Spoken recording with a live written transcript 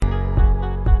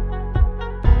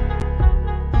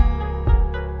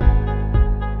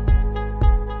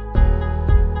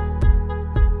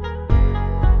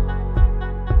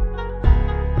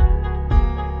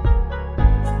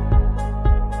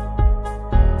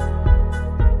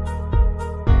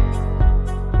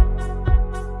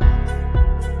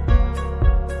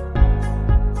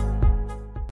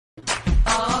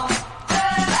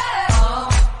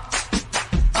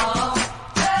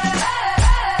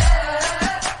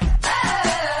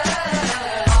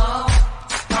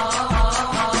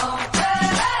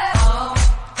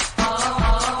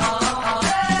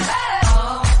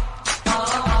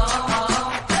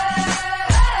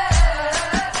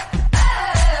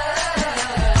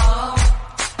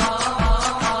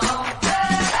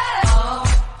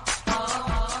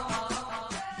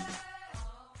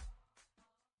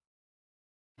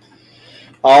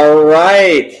All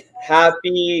right.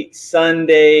 Happy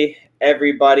Sunday,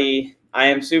 everybody. I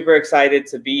am super excited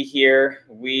to be here.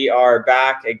 We are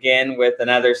back again with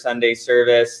another Sunday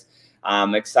service.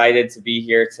 I'm excited to be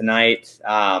here tonight.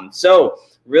 So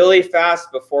really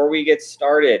fast before we get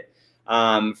started,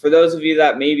 for those of you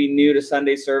that may be new to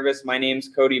Sunday service, my name's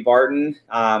Cody Barton.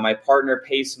 My partner,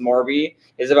 Pace Morby,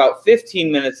 is about 15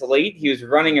 minutes late. He was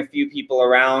running a few people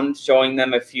around, showing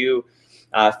them a few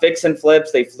fix and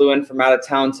flips. They flew in from out of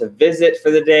town to visit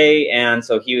for the day. And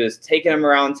so he was taking them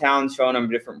around town, showing them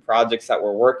different projects that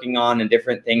we're working on and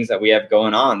different things that we have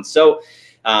going on. So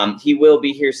he will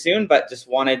be here soon, but just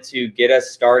wanted to get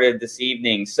us started this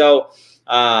evening. So,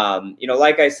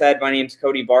 like I said, my name's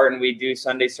Cody Barton. We do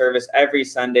Sunday service every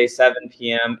Sunday, 7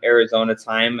 p.m. Arizona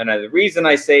time. And the reason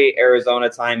I say Arizona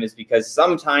time is because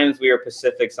sometimes we are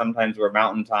Pacific, sometimes we're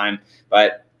Mountain time,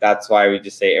 but that's why we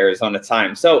just say Arizona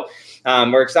time. So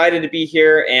we're excited to be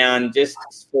here. And just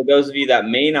for those of you that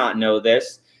may not know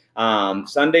this,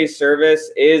 Sunday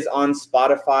service is on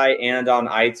Spotify and on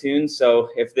iTunes. So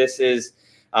if this is,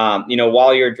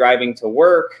 while you're driving to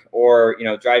work or,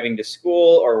 driving to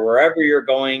school or wherever you're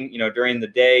going, during the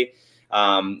day,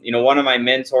 one of my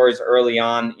mentors early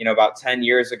on, about 10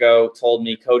 years ago told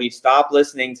me, Cody, stop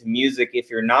listening to music if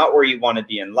you're not where you want to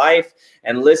be in life,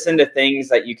 and listen to things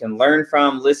that you can learn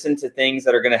from, listen to things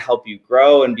that are going to help you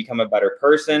grow and become a better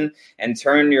person, and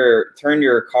turn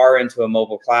your car into a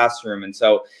mobile classroom. And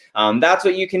so that's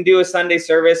what you can do with Sunday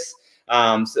service.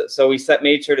 So we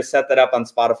made sure to set that up on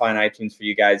Spotify and iTunes for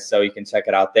you guys so you can check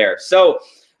it out there. So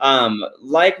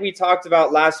like we talked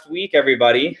about last week,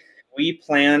 everybody, we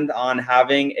planned on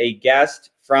having a guest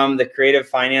from the Creative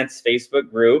Finance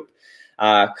Facebook group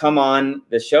come on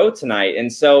the show tonight.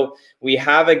 And so we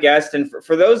have a guest. And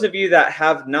for those of you that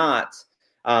have not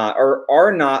or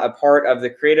are not a part of the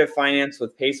Creative Finance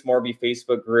with Pace Morby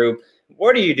Facebook group,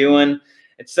 what are you doing?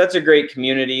 It's such a great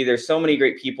community. There's so many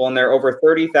great people in there, over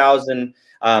 30,000,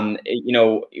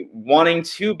 wanting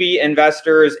to be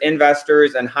investors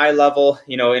and high level,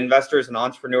 investors and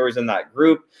entrepreneurs in that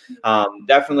group.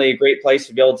 Definitely a great place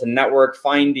to be able to network,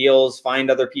 find deals, find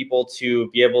other people to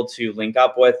be able to link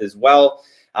up with as well.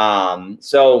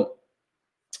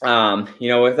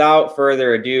 Without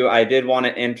further ado, I did want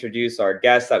to introduce our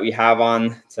guest that we have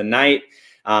on tonight.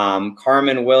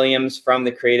 Carmen Williams from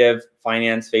the Creative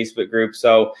Finance Facebook group.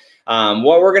 So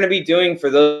what we're going to be doing,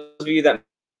 for those of you that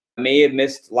may have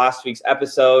missed last week's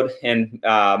episode and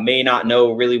may not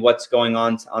know really what's going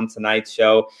on tonight's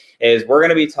show, is we're going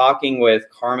to be talking with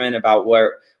Carmen about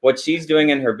what she's doing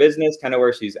in her business, kind of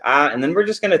where she's at. And then we're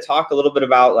just going to talk a little bit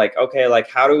about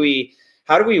how do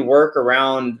we work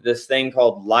around this thing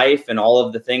called life and all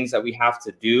of the things that we have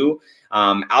to do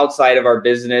outside of our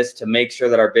business to make sure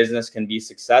that our business can be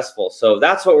successful. So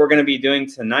that's what we're going to be doing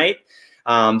tonight.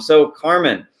 So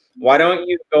Carmen, why don't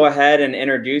you go ahead and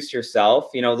introduce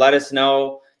yourself? Let us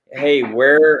know, hey,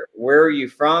 where are you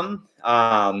from?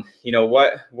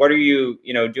 What are you,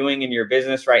 doing in your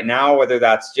business right now, whether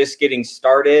that's just getting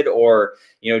started or,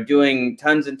 doing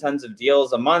tons and tons of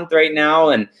deals a month right now,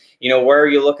 and, where are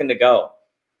you looking to go?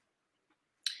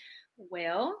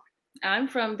 Well, I'm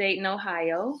from Dayton,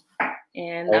 Ohio,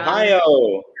 and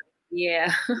Ohio.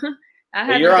 Yeah,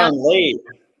 You're on late.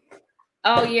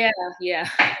 Oh yeah. Yeah,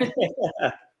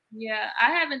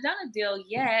 I haven't done a deal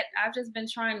yet. I've just been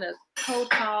trying to cold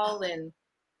call and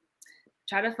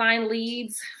try to find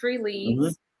free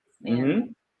leads.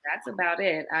 And that's about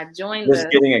it. I joined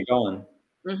getting it going.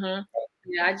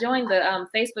 Yeah, I joined the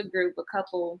Facebook group a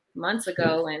couple months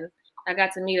ago, and I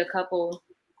got to meet a couple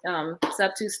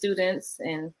sub-2 students,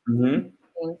 and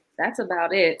that's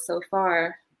about it so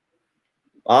far.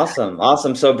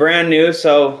 Awesome. So brand new.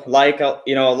 So a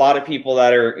lot of people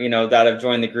that are, that have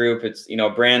joined the group, it's,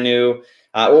 brand new.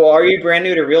 Are you brand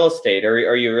new to real estate?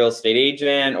 Are you a real estate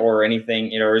agent or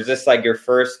anything, or is this like your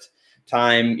first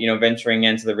time, venturing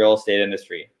into the real estate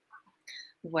industry?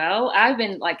 Well, I've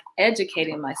been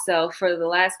educating myself for the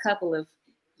last couple of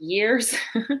years.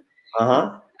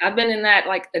 I've been in that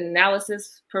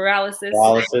analysis paralysis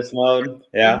mode.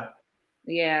 Yeah.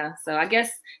 Yeah. So I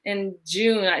guess in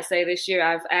June, I say this year,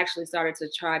 I've actually started to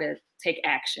try to take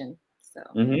action. So.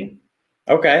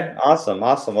 Okay. Awesome.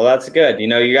 Well, that's good.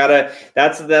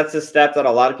 That's a step that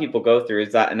a lot of people go through,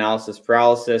 is that analysis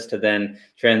paralysis to then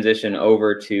transition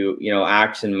over to,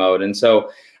 action mode. And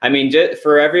so, just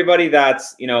for everybody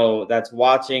that's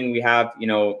watching, we have,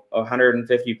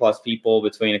 150 plus people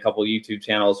between a couple YouTube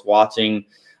channels watching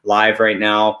live right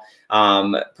now.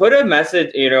 Put a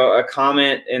message, a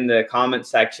comment in the comment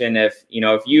section if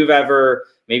you've ever,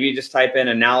 maybe just type in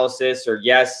analysis or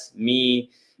yes, me,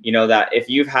 that if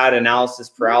you've had analysis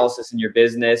paralysis in your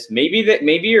business, maybe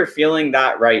you're feeling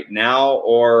that right now,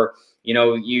 or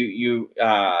you've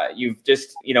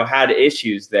just had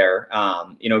issues there,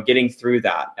 getting through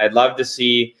that. I'd love to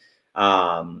see,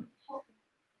 I'd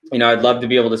love to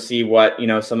be able to see what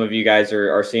some of you guys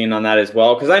are seeing on that as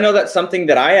well, because I know that's something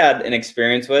that I had an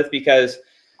experience with, because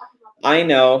I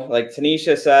know, like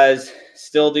Tanisha says,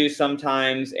 still do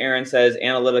sometimes. Aaron says,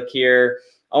 analytic here.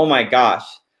 Oh my gosh,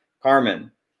 Carmen,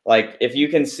 like if you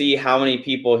can see how many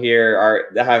people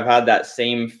here have had that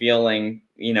same feeling,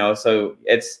 so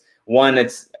it's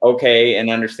okay, and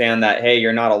understand that, hey,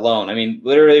 you're not alone. I mean,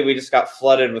 literally, we just got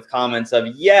flooded with comments of,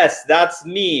 yes, that's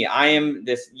me. I am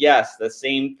this. Yes, the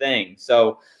same thing.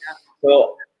 So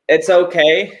it's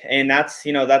okay. And that's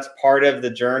part of the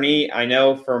journey. I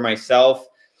know for myself,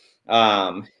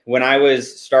 when I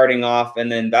was starting off in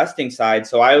the investing side,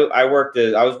 so I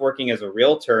was working as a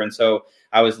realtor. And so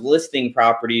I was listing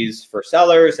properties for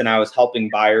sellers, and I was helping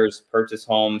buyers purchase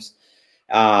homes.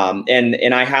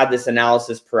 And I had this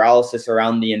analysis paralysis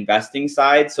around the investing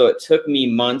side. So it took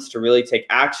me months to really take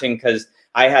action, because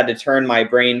I had to turn my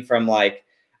brain from like,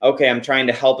 okay, I'm trying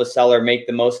to help a seller make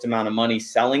the most amount of money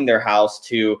selling their house,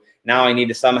 to now I need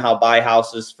to somehow buy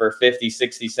houses for 50,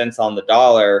 60 cents on the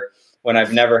dollar, when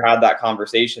I've never had that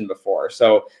conversation before.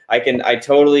 So I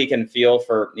totally can feel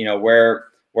for,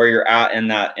 where you're at in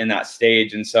that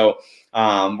stage. And so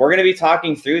we're going to be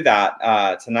talking through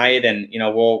that tonight, and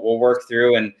we'll work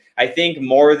through. And I think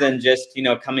more than just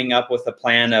coming up with a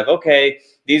plan of, okay,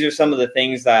 these are some of the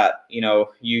things that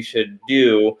you should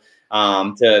do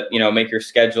to make your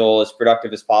schedule as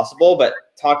productive as possible, but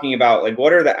talking about like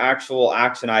what are the actual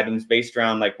action items based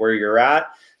around like where you're at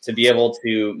to be able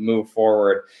to move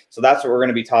forward. So that's what we're going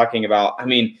to be talking about. I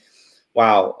mean,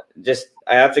 wow,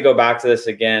 I have to go back to this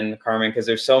again, Carmen, because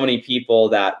there's so many people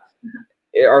that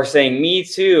are saying, me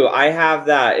too, I have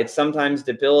that. It's sometimes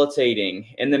debilitating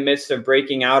in the midst of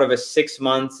breaking out of a 6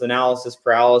 months analysis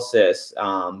paralysis.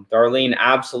 Darlene,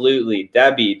 absolutely.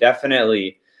 Debbie,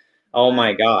 definitely. Oh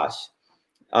my gosh.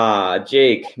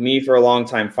 Jake, me for a long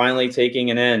time, finally taking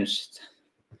an inch.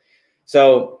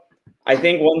 So I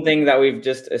think one thing that we've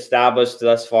just established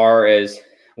thus far is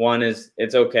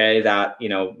it's okay that,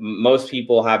 most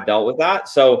people have dealt with that.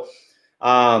 So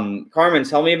Carmen,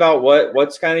 tell me about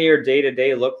what's kind of your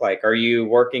day-to-day look like. Are you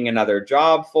working another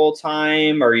job full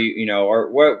time? Are you, or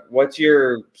what's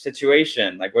your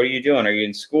situation? Like, what are you doing? Are you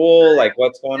in school? Like,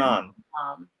 what's going on?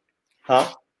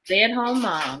 Stay-at-home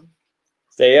mom.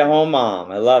 Stay-at-home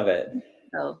mom. I love it.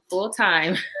 So full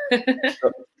time.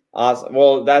 Awesome.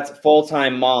 Well, that's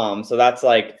full-time mom. So that's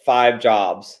like 5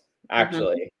 jobs,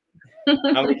 actually.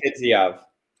 Mm-hmm. How many kids do you have?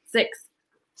 6.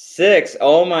 6.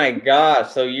 Oh my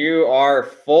gosh. So you are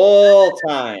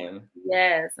full-time.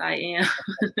 Yes, I am.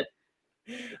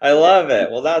 I love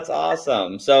it. Well, that's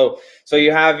awesome. So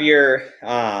you have your,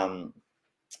 I'm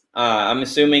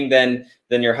assuming then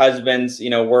your husband's,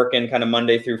 working kind of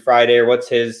Monday through Friday, or what's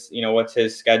his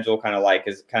schedule kind of like?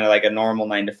 Is it kind of like a normal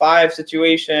 9 to 5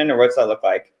 situation, or what's that look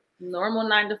like? Normal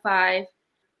 9 to 5.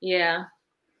 Yeah.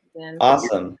 Then,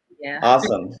 awesome. Yeah.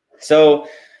 Awesome. So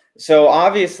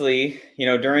obviously,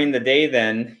 during the day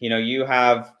then, you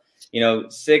have,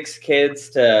 6 kids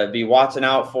to be watching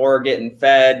out for, getting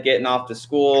fed, getting off to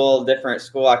school, different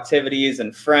school activities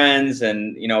and friends,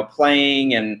 and,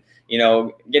 playing and,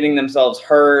 getting themselves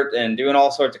hurt and doing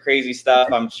all sorts of crazy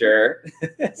stuff, I'm sure.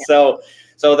 So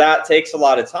that takes a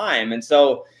lot of time. And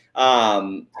so,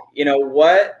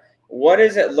 what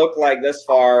does it look like thus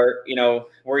far,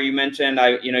 where you mentioned,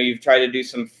 you've tried to do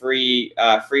some free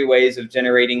ways of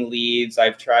generating leads.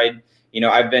 I've tried,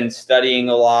 I've been studying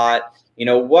a lot.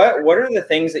 What are the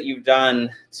things that you've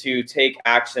done to take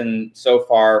action so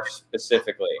far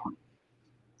specifically?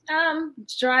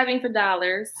 Driving for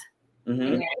dollars.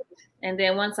 Mm-hmm. And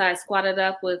then once I squatted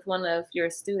up with one of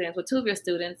your students, with 2 of your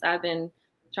students, I've been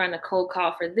trying to cold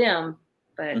call for them,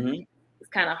 but mm-hmm. It's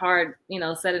kind of hard,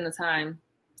 setting the time.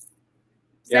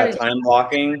 Yeah, time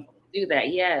blocking. Do that,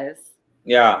 yes.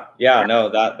 Yeah, no,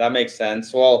 that makes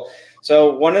sense. Well,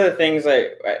 so one of the things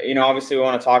that, obviously we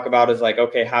want to talk about is like,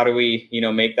 okay, how do we,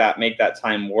 make that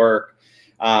time work?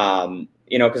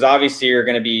 Because obviously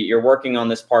you're working on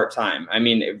this part-time. I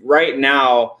mean, right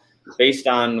now, based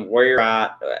on where you're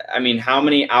at, I mean, how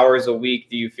many hours a week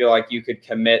do you feel like you could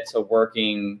commit to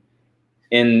working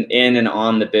in and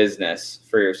on the business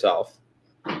for yourself?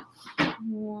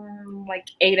 Like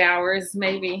 8 hours,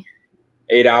 maybe.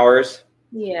 8 hours?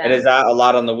 Yeah. And is that a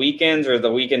lot on the weekends, or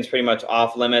the weekends pretty much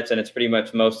off limits and it's pretty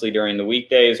much mostly during the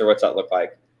weekdays, or what's that look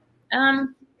like? Yeah,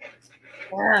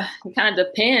 it kind of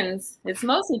depends. It's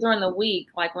mostly during the week,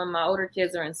 like when my older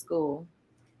kids are in school.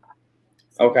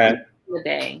 Okay. A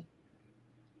day.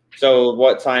 So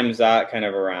what time is that kind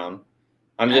of around?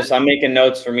 I'm making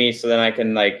notes for me so then I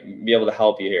can like be able to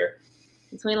help you here.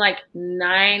 Between like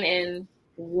 9 and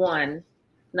 1,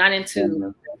 9 and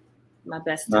 2, my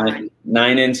best time.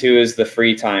 9 and 2 is the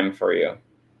free time for you.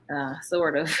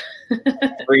 Sort of.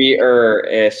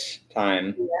 Freer-ish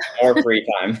time, more free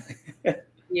time.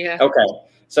 Yeah. Okay.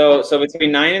 So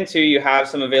between 9 and 2, you have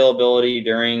some availability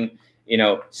during,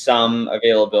 some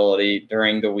availability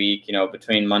during the week,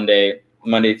 between Monday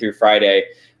through Friday.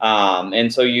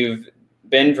 And so you've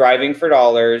been driving for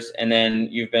dollars and then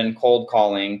you've been cold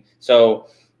calling. So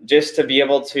just to be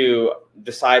able to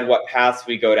decide what paths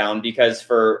we go down, because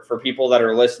for people that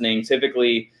are listening,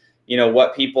 typically,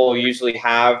 what people usually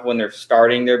have when they're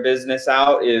starting their business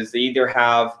out is they either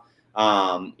have,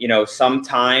 some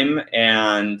time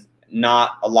and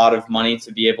not a lot of money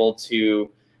to be able to,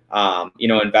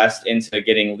 invest into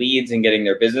getting leads and getting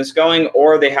their business going,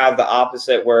 or they have the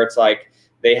opposite where it's like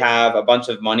they have a bunch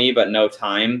of money but no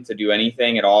time to do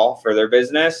anything at all for their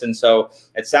business. And so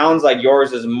it sounds like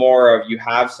yours is more of you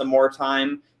have some more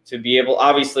time to be able,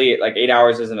 obviously like 8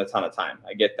 hours isn't a ton of time.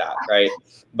 I get that, right?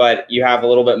 But you have a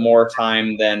little bit more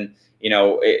time than,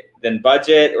 than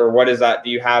budget, or what is that? Do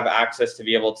you have access to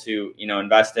be able to,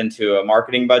 invest into a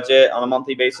marketing budget on a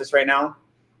monthly basis right now?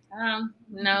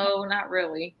 No, not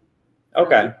really.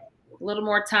 Okay. A little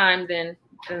more time than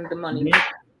the money.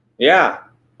 Mm-hmm. Yeah.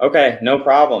 Okay, no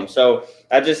problem. So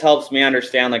that just helps me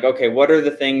understand, like, okay, what are the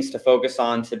things to focus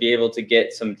on to be able to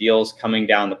get some deals coming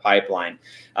down the pipeline?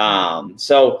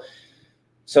 So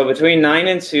between 9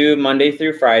 and 2, Monday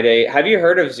through Friday, have you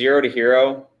heard of Zero to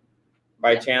Hero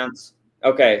by chance?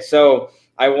 Okay, so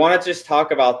I want to just talk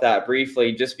about that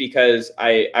briefly, just because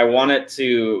I want it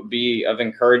to be of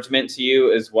encouragement to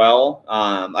you as well.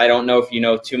 I don't know if you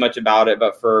know too much about it,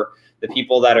 but for the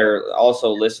people that are also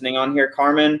listening on here,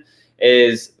 Carmen,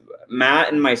 is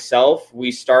Matt and myself,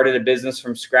 we started a business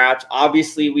from scratch.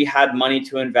 Obviously, we had money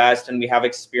to invest and we have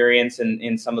experience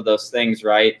in some of those things,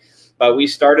 right? But we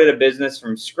started a business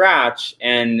from scratch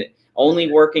and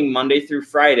only working Monday through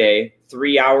Friday,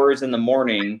 3 hours in the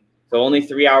morning. So only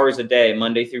 3 hours a day,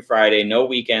 Monday through Friday, no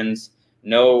weekends,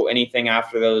 no anything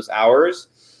after those hours.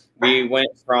 We went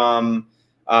from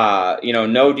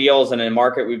no deals in a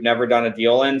market we've never done a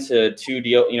deal in to 2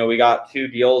 deal. We got 2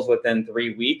 deals within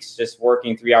 3 weeks, just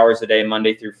working 3 hours a day,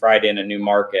 Monday through Friday in a new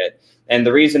market. And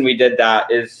the reason we did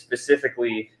that is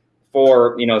specifically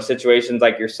for, situations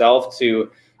like yourself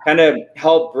to kind of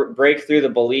help break through the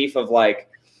belief of like,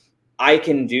 I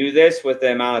can do this with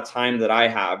the amount of time that I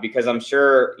have, because I'm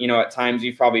sure, at times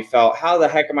you've probably felt, how the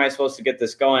heck am I supposed to get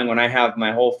this going when I have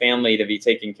my whole family to be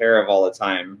taken care of all the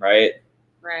time, right?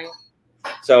 Right.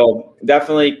 So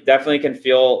definitely can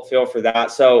feel for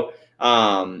that. So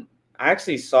I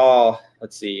actually saw,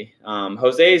 let's see,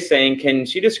 Jose is saying, can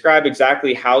she describe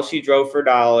exactly how she drove for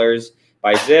dollars,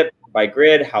 by zip, by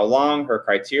grid, how long, her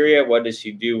criteria, what does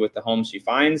she do with the homes she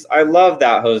finds? I love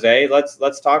that, Jose.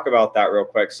 Let's talk about that real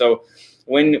quick. So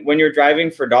when you're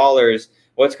driving for dollars,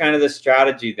 what's kind of the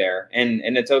strategy there? And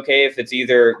it's okay if it's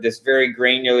either this very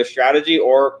granular strategy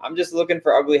or I'm just looking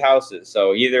for ugly houses.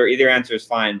 So either answer is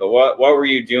fine. But what were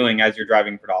you doing as you're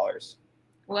driving for dollars?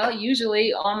 Well,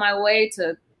 usually on my way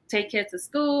to take kids to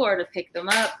school or to pick them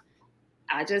up,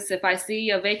 if I see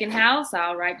a vacant house,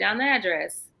 I'll write down the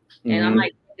address. And I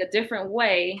might take a different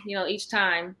way, each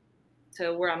time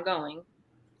to where I'm going.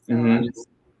 So I just,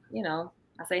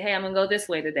 I say, hey, I'm gonna go this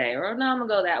way today, or no, I'm gonna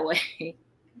go that way.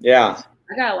 Yeah.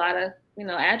 I got a lot of,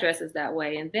 addresses that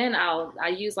way. And then I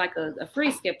use like a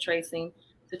free skip tracing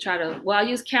to try to, I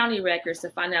use county records to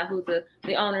find out who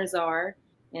the owners are,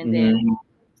 and then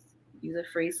use a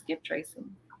free skip tracing.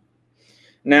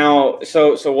 Now,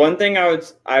 so one thing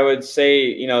I would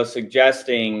say,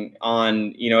 suggesting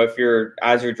on, if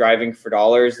as you're driving for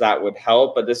dollars, that would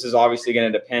help, but this is obviously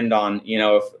going to depend on,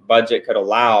 if budget could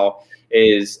allow,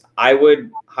 is I would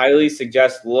highly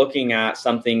suggest looking at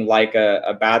something like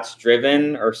a Bats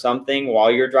Driven or something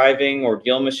while you're driving, or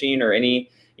Deal Machine, or any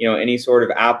sort of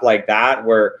app like that,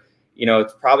 where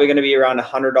it's probably going to be around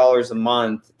 $100 a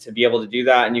month to be able to do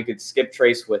that. And you could skip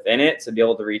trace within it to be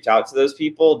able to reach out to those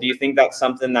people. Do you think that's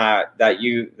something that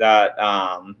you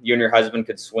and your husband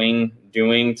could swing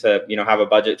doing to, have a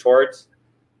budget towards?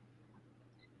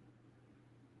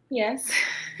 Yes.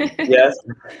 Yes.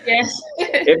 Yes.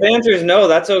 If the answer is no,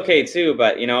 that's okay too.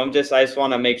 But, I just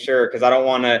want to make sure, because I don't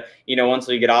want to, once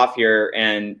we get off here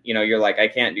and, you're like, I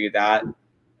can't do that.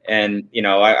 And,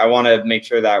 I want to make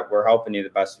sure that we're helping you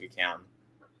the best we can.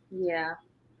 Yeah.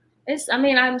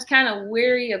 I'm kind of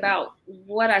weary about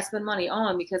what I spend money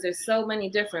on, because there's so many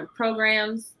different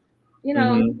programs,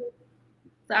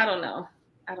 So I don't know.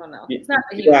 It's not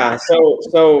the yeah. So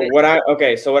what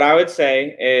I would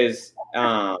say is,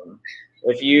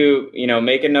 if you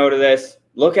make a note of this,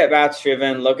 look at Batch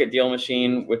Driven, look at Deal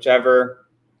Machine, whichever,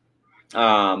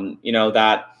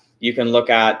 that you can look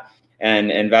at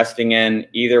and investing in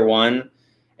either one.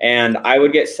 And I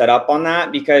would get set up on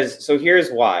that because, so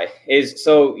here's why is,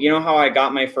 so how I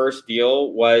got my first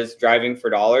deal was driving for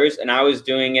dollars, and I was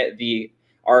doing it the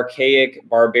archaic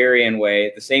barbarian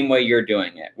way, the same way you're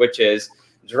doing it, which is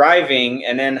driving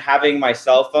and then having my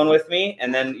cell phone with me.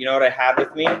 And then what I had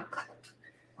with me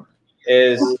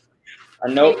is a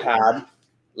notepad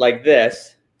like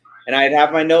this. And I'd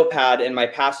have my notepad in my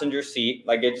passenger seat,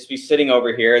 like I'd just be sitting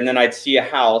over here, and then I'd see a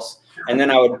house, and then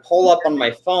I would pull up on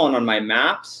my phone on my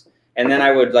maps, and then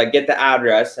I would like get the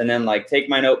address, and then like take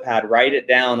my notepad, write it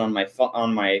down on my phone,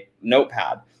 on my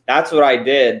notepad. That's what I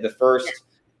did the first,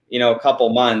 couple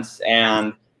months,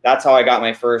 and that's how I got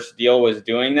my first deal, was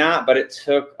doing that. But it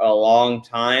took a long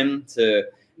time to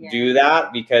do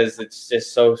that because it's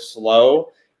just so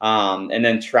slow. And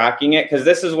then tracking it, because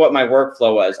this is what my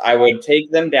workflow was. I would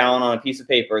take them down on a piece of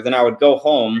paper, then I would go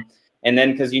home, and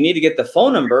then because you need to get the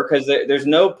phone number, because there's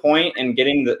no point in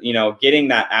getting getting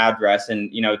that address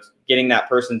and getting that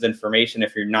person's information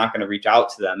if you're not going to reach out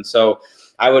to them. So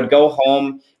I would go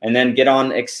home and then get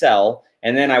on Excel,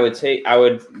 and then I would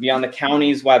be on the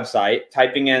county's website,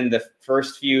 typing in the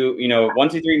first few,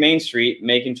 123 Main Street,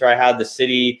 making sure I had the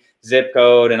city zip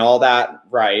code and all that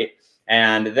right.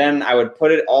 And then I would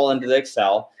put it all into the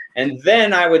Excel, and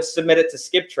then I would submit it to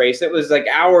SkipTrace. It was like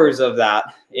hours of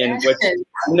that, in which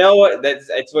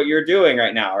it's what you're doing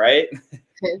right now, right?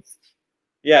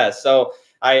 Yeah. So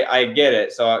I get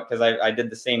it. So because I did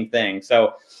the same thing.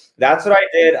 So that's what I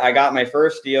did. I got my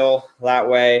first deal that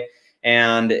way,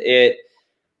 and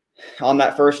on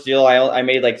that first deal, I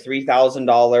made like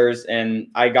 $3,000, and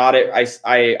I got it.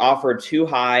 I offered too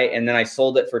high, and then I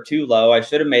sold it for too low. I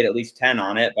should have made at least 10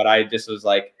 on it, but I just was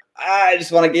like, I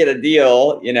just want to get a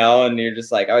deal, and you're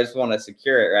just like, I just want to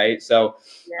secure it. Right. So,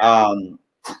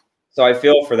 so I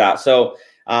feel for that. So,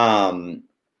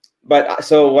 but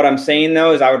so what I'm saying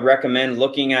though, is I would recommend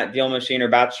looking at Deal Machine or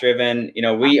Batch Driven.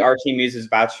 Our team uses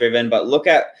Batch Driven, but look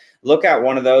at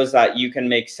one of those that you can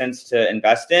make sense to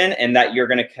invest in and that you're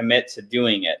going to commit to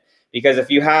doing it. Because if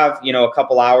you have, a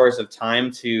couple hours of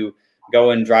time to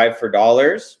go and drive for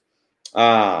dollars,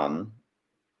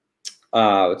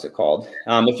 what's it called?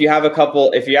 If you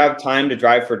have time to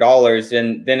drive for dollars,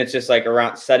 then it's just like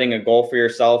around setting a goal for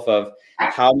yourself of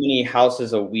how many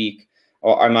houses a week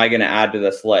am I going to add to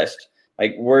this list?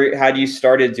 Like, had you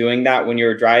started doing that when you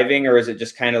were driving, or is it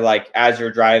just kind of like as you're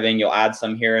driving, you'll add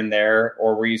some here and there,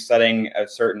 or were you setting a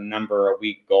certain number a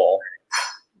week goal?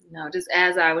 No, just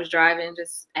as I was driving,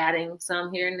 just adding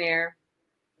some here and there.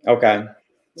 Okay.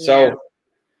 Yeah.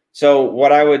 So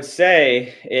what I would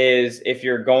say is, if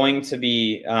you're going to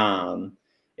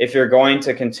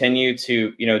continue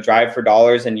to, drive for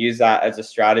dollars and use that as a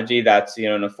strategy, that's,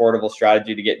 an affordable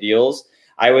strategy to get deals,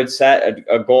 I would set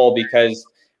a goal, because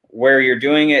where you're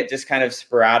doing it just kind of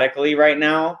sporadically right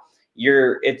now,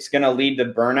 it's going to lead to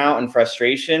burnout and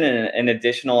frustration and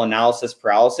additional analysis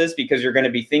paralysis, because you're going to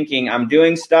be thinking, I'm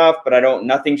doing stuff, but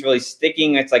nothing's really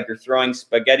sticking. It's like you're throwing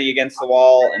spaghetti against the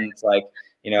wall, and it's like,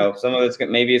 some of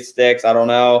maybe it sticks. I don't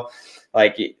know.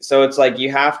 So it's like, you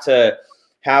have to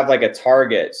have like a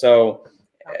target. So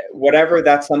whatever,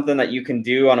 that's something that you can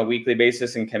do on a weekly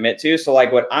basis and commit to. So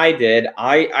like what I did,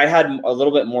 I had a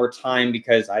little bit more time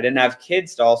because I didn't have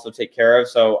kids to also take care of.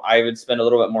 So I would spend a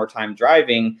little bit more time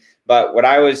driving. But what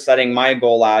I was setting my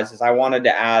goal as is I wanted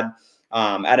to add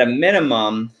at a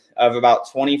minimum of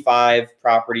about 25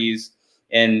 properties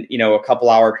in, a couple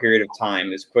hour period of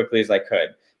time, as quickly as I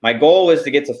could. My goal was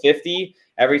to get to 50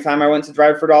 every time I went to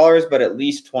drive for dollars, but at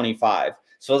least 25.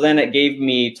 So then it gave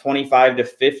me 25 to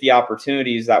 50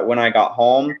 opportunities that when I got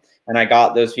home and I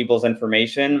got those people's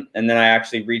information, and then I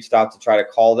actually reached out to try to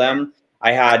call them,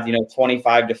 I had,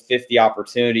 25 to 50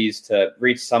 opportunities to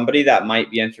reach somebody that might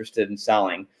be interested in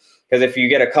selling. Because if you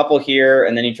get a couple here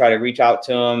and then you try to reach out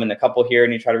to them, and a couple here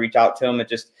and you try to reach out to them,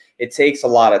 it takes a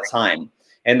lot of time.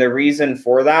 And the reason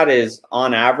for that is,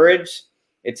 on average,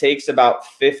 it takes about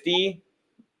 50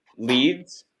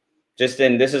 leads. This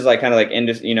is like kind of like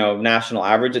national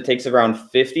average. It takes around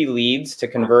 50 leads to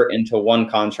convert into one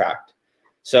contract.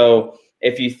 So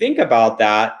if you think about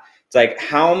that, it's like,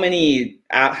 how many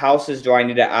houses do I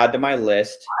need to add to my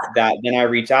list that then I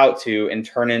reach out to and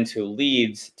turn into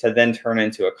leads to then turn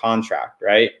into a contract,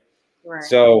 right? Right.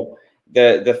 So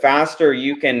the faster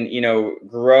you can,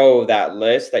 grow that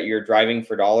list that you're driving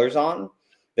for dollars on,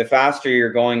 the faster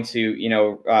you're going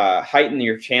to, heighten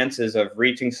your chances of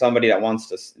reaching somebody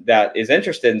that is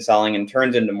interested in selling and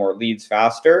turns into more leads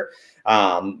faster.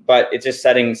 But it's just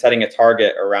setting a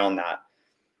target around that.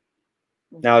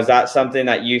 Now, is that something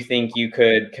that you think you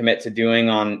could commit to doing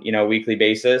on, a weekly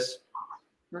basis?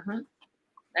 Mm-hmm.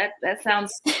 That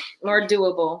sounds more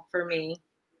doable for me.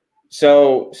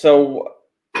 So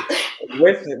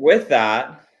with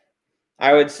that,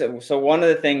 I would say, so one of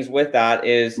the things with that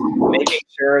is making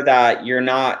sure that you're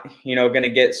not, going to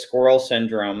get squirrel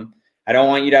syndrome. I don't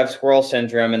want you to have squirrel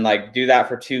syndrome and like do that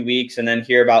for 2 weeks and then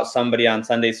hear about somebody on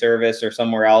Sunday service or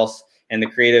somewhere else in the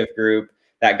creative group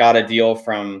that got a deal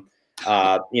from,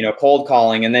 cold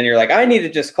calling. And then you're like, I need to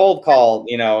just cold call,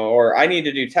 or I need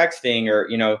to do texting or,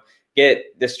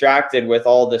 get distracted with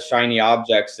all the shiny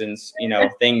objects and,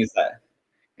 things that,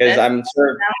 because I'm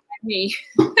sure. Me.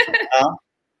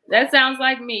 That sounds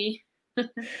like me.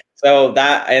 So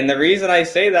and the reason I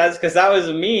say that is because that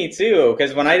was me too.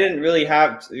 Because when I didn't really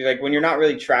have, like, when you're not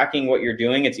really tracking what you're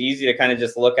doing, it's easy to kind of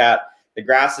just look at the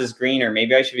grass is greener.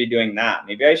 Maybe I should be doing that.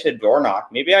 Maybe I should door knock.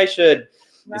 Maybe I should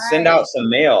send out some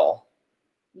mail.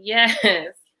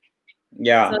 Yes.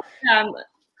 Yeah. So,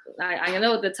 I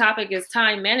know the topic is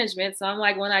time management. So I'm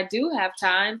like, when I do have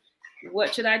time,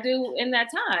 what should I do in that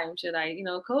time? Should I,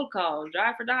 cold call,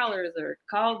 drive for dollars, or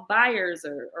call buyers,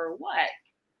 or what?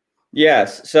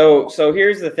 Yes. So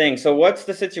here's the thing. So what's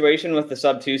the situation with the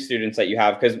sub-2 students that you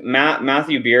have? Because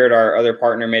Matthew Beard, our other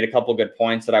partner, made a couple good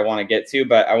points that I want to get to,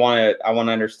 but I want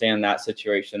to understand that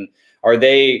situation. Are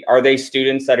they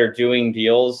students that are doing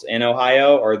deals in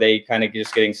Ohio, or are they kind of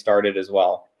just getting started as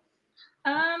well?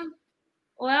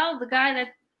 Well, the guy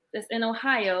that's in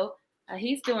Ohio,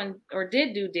 he's doing or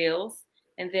did do deals,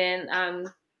 and then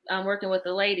I'm working with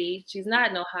a lady. She's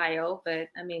not in Ohio, but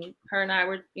I mean, her and I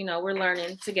we're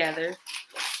learning together.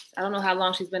 I don't know how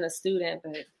long she's been a student,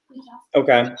 but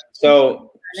okay.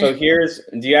 So do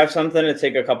you have something to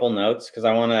take a couple notes? Because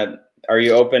are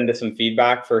you open to some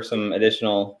feedback for some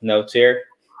additional notes here?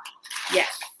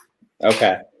 Yes.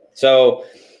 Okay. So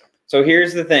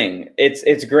here's the thing.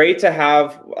 It's great to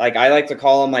have, like, I like to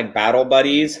call them like battle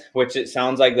buddies, which it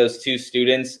sounds like those two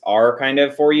students are kind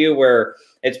of for you, where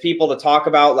it's people to talk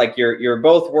about, like you're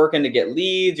both working to get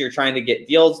leads, you're trying to get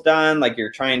deals done, like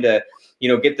you're trying to,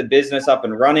 get the business up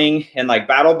and running, and like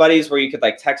battle buddies where you could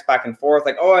like text back and forth,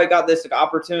 like, oh, I got this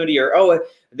opportunity, or, oh,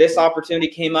 this opportunity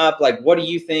came up. Like, what do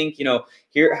you think?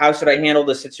 Here, how should I handle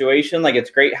the situation? Like,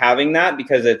 it's great having that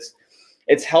because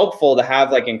it's helpful to have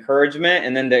like encouragement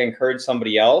and then to encourage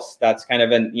somebody else that's kind of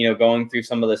been, going through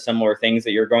some of the similar things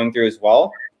that you're going through as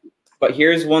well. But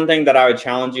here's one thing that I would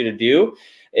challenge you to do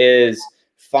is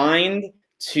find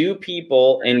 2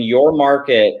 people in your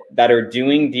market that are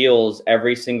doing deals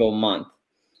every single month,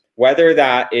 whether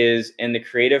that is in the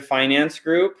creative finance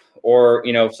group or,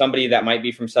 somebody that might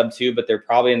be from sub-2, but they're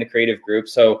probably in the creative group.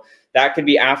 So that could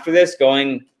be after this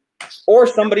or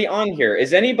somebody on here.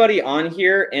 Is anybody on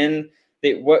here in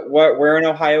where in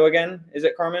Ohio again? Is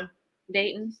it Carmen?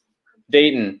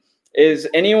 Dayton. Is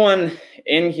anyone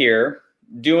in here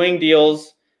doing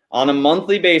deals on a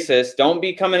monthly basis? Don't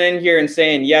be coming in here and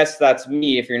saying, yes, that's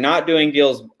me. If you're not doing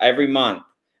deals every month,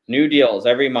 new deals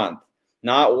every month,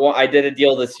 not what I did a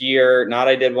deal this year, not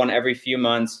I did one every few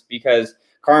months, because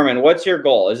Carmen, what's your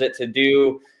goal? Is it to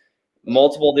do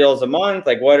multiple deals a month?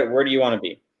 Like where do you want to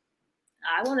be?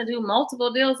 I want to do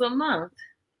multiple deals a month.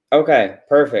 Okay,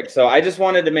 perfect. So I just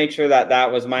wanted to make sure that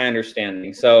was my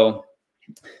understanding. So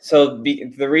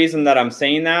the reason that I'm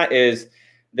saying that is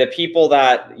the people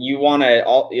that you want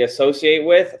to associate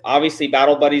with, obviously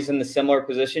battle buddies in the similar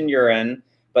position you're in,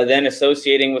 but then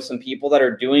associating with some people that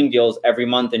are doing deals every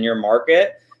month in your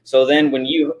market. So then when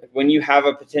you have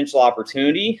a potential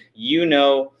opportunity,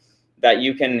 that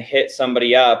you can hit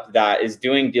somebody up that is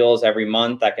doing deals every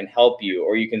month that can help you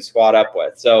or you can squat up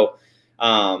with. So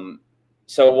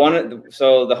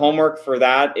So the homework for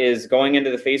that is going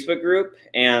into the Facebook group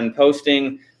and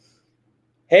posting,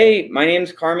 hey, my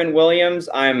name's Carmen Williams.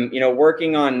 I'm,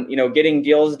 working on, getting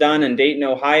deals done in Dayton,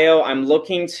 Ohio. I'm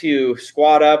looking to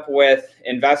squat up with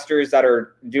investors that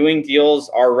are doing deals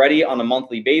already on a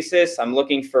monthly basis. I'm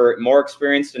looking for more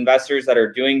experienced investors that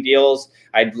are doing deals.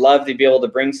 I'd love to be able to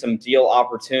bring some deal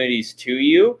opportunities to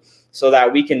you so that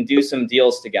we can do some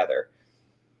deals together.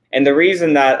 And the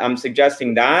reason that I'm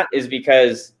suggesting that is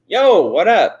because, yo, what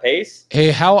up, Pace? Hey,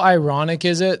 how ironic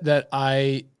is it that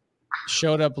I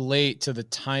showed up late to the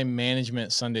time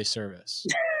management Sunday service?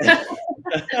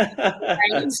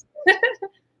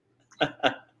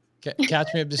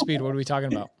 Catch me up to speed. What are we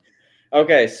talking about?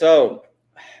 Okay, so,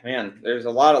 man, there's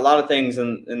a lot of things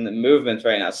in the movements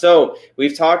right now. So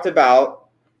we've talked about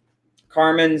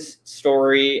Carmen's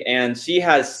story, and she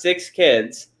has 6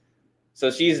 kids. So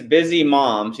she's a busy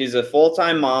mom. She's a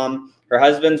full-time mom. Her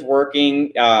husband's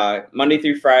working Monday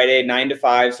through Friday, 9 to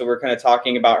 5. So we're kind of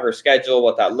talking about her schedule,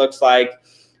 what that looks like.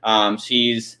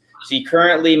 She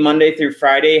currently Monday through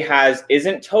Friday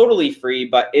isn't totally free,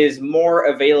 but is more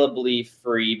availably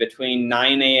free between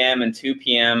 9 a.m. and 2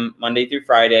 p.m. Monday through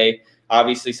Friday.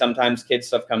 Obviously, sometimes kid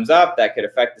stuff comes up that could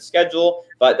affect the schedule,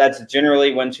 but that's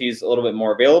generally when she's a little bit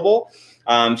more available.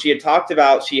 She had talked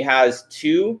about she has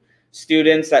 2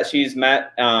 students that she's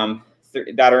met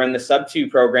that are in the sub-2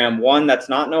 program. One that's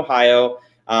not in Ohio,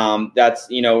 that's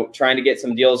trying to get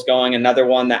some deals going. Another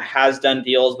one that has done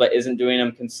deals but isn't doing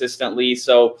them consistently.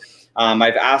 So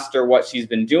I've asked her what she's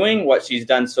been doing. What she's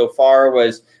done so far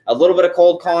was a little bit of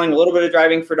cold calling, a little bit of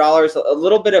driving for dollars, a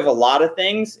little bit of a lot of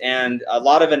things, and a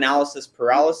lot of analysis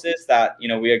paralysis that,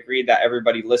 we agreed that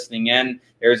everybody listening in,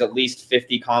 there's at least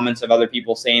 50 comments of other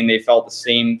people saying they felt the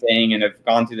same thing and have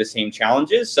gone through the same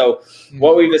challenges. So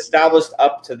what we've established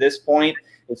up to this point,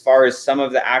 as far as some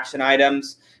of the action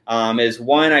items, is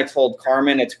one, I told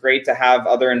Carmen it's great to have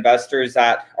other investors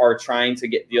that are trying to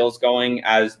get deals going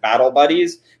as battle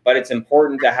buddies, but it's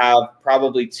important to have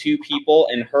probably 2 people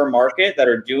in her market that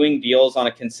are doing deals on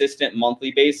a consistent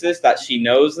monthly basis, that she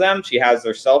knows them, she has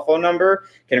their cell phone number,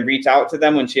 can reach out to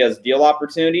them when she has deal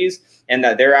opportunities, and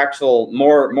that they're actual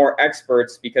more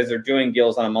experts because they're doing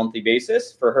deals on a monthly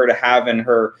basis for her to have in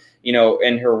her,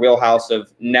 in her wheelhouse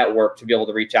of network to be able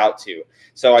to reach out to.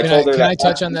 So I told her that. Can I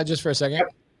touch on that just for a second?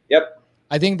 Yep.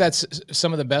 I think that's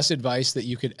some of the best advice that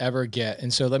you could ever get.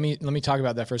 And so let me talk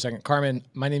about that for a second. Carmen,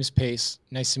 my name's Pace.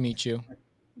 Nice to meet you.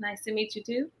 Nice to meet you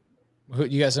too. Who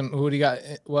do you got?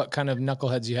 What kind of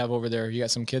knuckleheads you have over there? You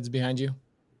got some kids behind you?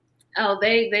 Oh,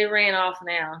 they ran off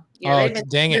now. Yeah,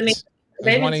 dang it.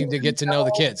 I was wanting to get to know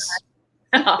the kids.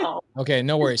 Oh. Okay,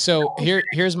 no worries. So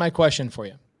here's my question for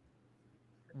you.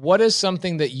 What is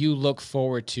something that you look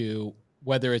forward to,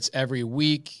 whether it's every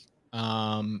week,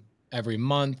 every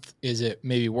month? Is it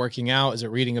maybe working out? Is it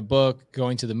reading a book,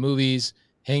 going to the movies,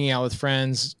 hanging out with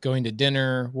friends, going to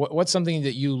dinner? What's something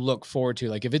that you look forward to?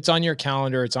 Like if it's on your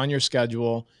calendar, it's on your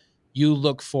schedule, you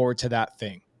look forward to that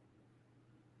thing.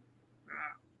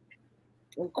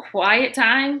 Quiet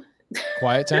time.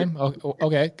 Quiet time? Oh,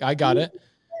 okay, I got it.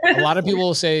 A lot of people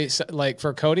will say, like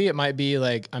for Cody, it might be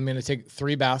like, I'm going to take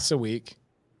 3 baths a week.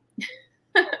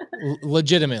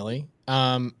 Legitimately.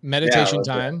 Meditation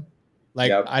time. Like,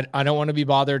 yep. I don't want to be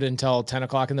bothered until 10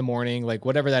 o'clock in the morning, like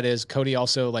whatever that is. Cody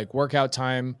also like workout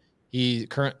time.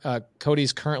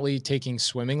 Cody's currently taking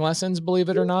swimming lessons, believe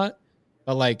it or not,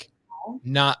 but like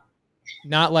not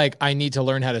like I need to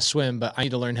learn how to swim, but I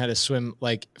need to learn how to swim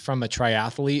like from a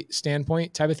triathlete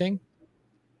standpoint type of thing.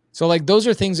 So like those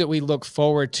are things that we look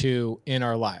forward to in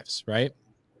our lives, right?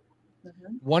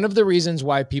 Mm-hmm. One of the reasons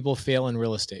why people fail in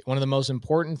real estate, one of the most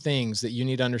important things that you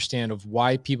need to understand of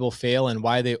why people fail and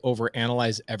why they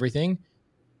overanalyze everything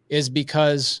is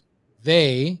because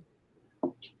they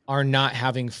are not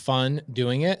having fun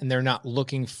doing it and they're not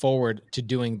looking forward to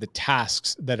doing the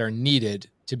tasks that are needed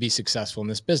to be successful in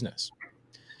this business.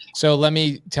 So let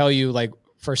me tell you, like,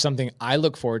 for something I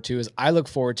look forward to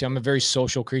I'm a very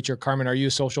social creature. Carmen, are you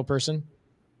a social person?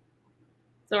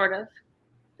 Sort of.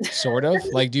 Sort of?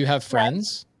 Like, do you have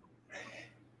friends?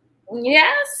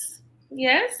 Yes.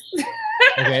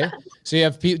 Okay. So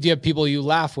do you have people you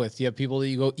laugh with? Do you have people that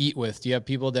you go eat with? Do you have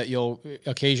people that you'll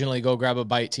occasionally go grab a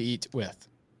bite to eat with?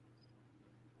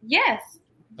 Yes.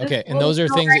 Okay. And those are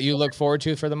things that you look forward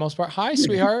to for the most part. Hi,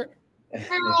 sweetheart.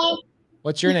 Hi.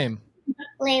 What's your name?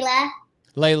 Layla.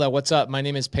 Layla, what's up? My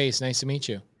name is Pace. Nice to meet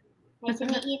you. Nice to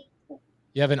meet you.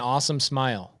 You have an awesome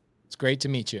smile. It's great to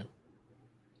meet you.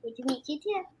 Good to meet you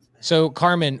too. So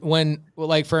Carmen,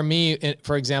 like for me,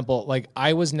 for example, like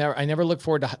I never looked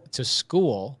forward to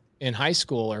school in high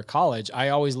school or college. I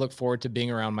always looked forward to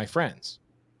being around my friends.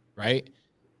 Right.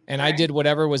 And I did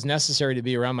whatever was necessary to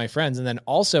be around my friends. And then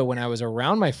also when I was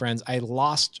around my friends, I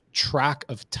lost track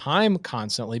of time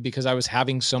constantly because I was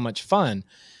having so much fun.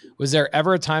 Was there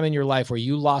ever a time in your life where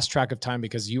you lost track of time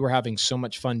because you were having so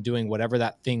much fun doing whatever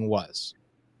that thing was?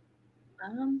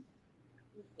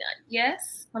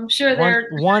 Yes, I'm sure there.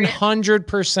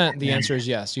 100%. The answer is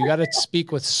yes. You got to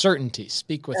speak with certainty,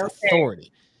 speak with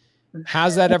authority.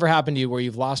 Has that ever happened to you where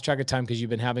you've lost track of time because you've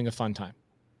been having a fun time?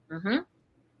 Mm-hmm.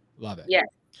 Love it. Yes.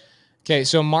 Okay.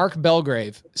 So Mark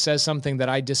Belgrave says something that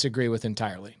I disagree with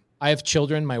entirely. I have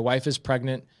children. My wife is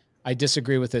pregnant. I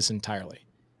disagree with this entirely.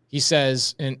 He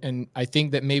says, and I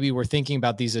think that maybe we're thinking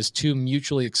about these as 2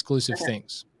 mutually exclusive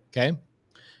things. Okay.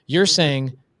 He's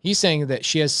saying that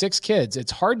she has 6 kids.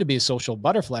 It's hard to be a social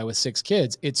butterfly with 6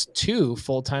 kids. It's 2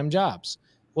 full-time jobs.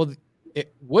 Well,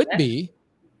 It would be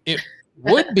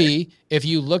if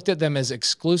you looked at them as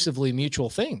exclusively mutual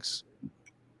things.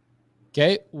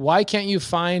 Okay. Why can't you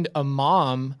find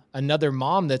another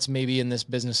mom that's maybe in this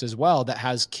business as well, that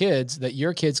has kids that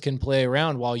your kids can play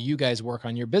around while you guys work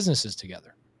on your businesses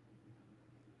together?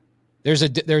 There's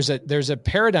a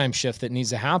paradigm shift that needs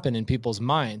to happen in people's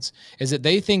minds, is that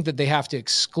they think that they have to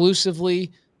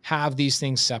exclusively have these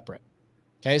things separate.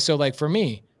 Okay. So like for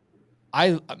me,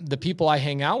 the people I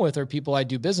hang out with are people I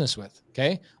do business with.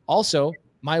 Okay. Also,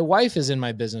 my wife is in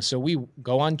my business. So we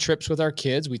go on trips with our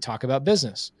kids. We talk about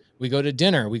business. We go to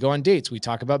dinner. We go on dates. We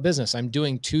talk about business. I'm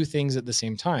doing two things at the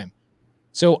same time.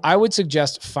 So I would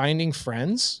suggest finding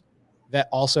friends that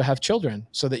also have children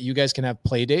so that you guys can have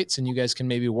play dates and you guys can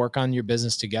maybe work on your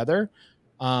business together.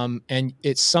 And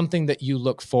it's something that you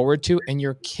look forward to, and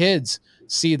your kids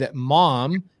see that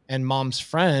mom and mom's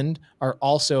friend are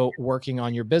also working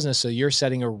on your business. So you're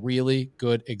setting a really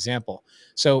good example.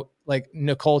 So like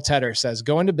Nicole Tedder says,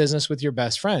 go into business with your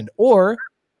best friend, or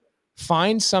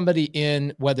find somebody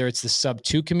in, whether it's the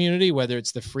Sub2 community, whether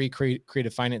it's the free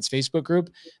creative finance Facebook group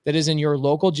that is in your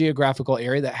local geographical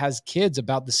area that has kids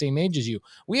about the same age as you.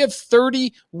 We have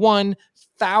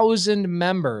 31,000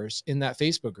 members in that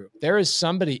Facebook group. There is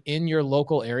somebody in your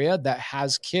local area that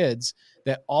has kids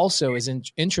that also is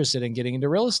interested in getting into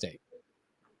real estate.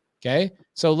 Okay.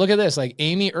 So look at this. Like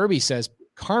Amy Irby says,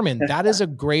 Carmen, that is a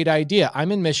great idea.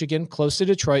 I'm in Michigan, close to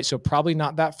Detroit, so probably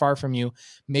not that far from you.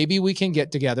 Maybe we can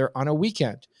get together on a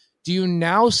weekend. Do you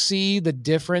now see the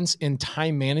difference in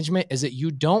time management? Is that you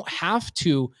don't have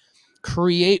to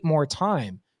create more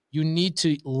time. You need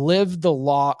to live the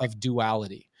law of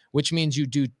duality, which means you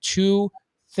do two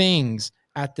things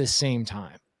at the same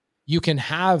time. You can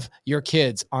have your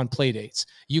kids on play dates.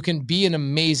 You can be an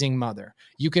amazing mother.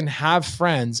 You can have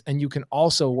friends, and you can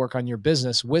also work on your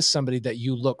business with somebody that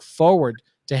you look forward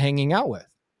to hanging out with.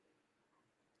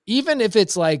 Even if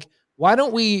it's like, why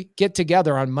don't we get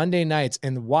together on Monday nights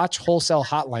and watch Wholesale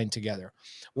Hotline together?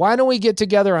 Why don't we get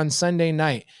together on Sunday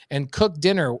night and cook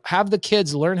dinner, have the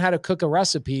kids learn how to cook a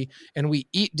recipe, and we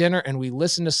eat dinner and we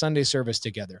listen to Sunday service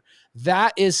together?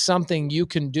 That is something you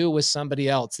can do with somebody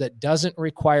else that doesn't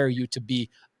require you to be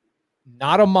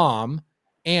not a mom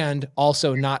and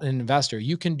also not an investor.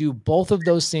 You can do both of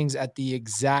those things at the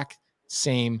exact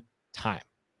same time.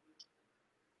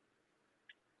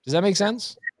 Does that make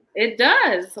sense? It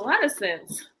does. A lot of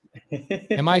sense.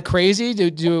 Am I crazy?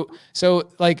 So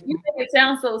like, you think it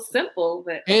sounds so simple,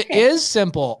 but okay. It is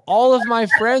simple. All of my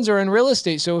friends are in real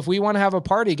estate. So if we want to have a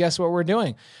party, guess what we're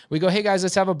doing? We go, hey guys,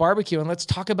 let's have a barbecue and let's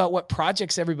talk about what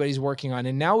projects everybody's working on.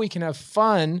 And now we can have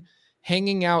fun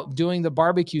hanging out, doing the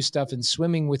barbecue stuff and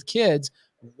swimming with kids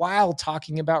while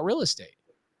talking about real estate.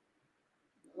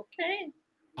 Okay.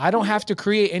 I don't have to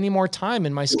create any more time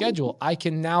in my schedule. I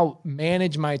can now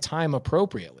manage my time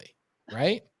appropriately,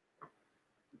 right?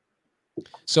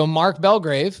 So Mark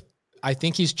Belgrave, I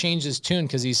think he's changed his tune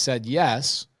because he said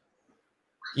yes.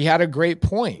 He had a great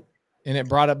point, and it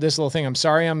brought up this little thing. I'm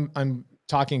sorry I'm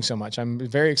talking so much. I'm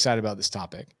very excited about this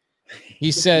topic.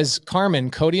 He says,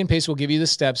 Carmen, Cody and Pace will give you the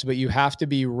steps, but you have to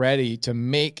be ready to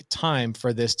make time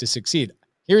for this to succeed.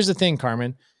 Here's the thing,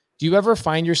 Carmen. Do you ever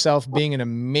find yourself being an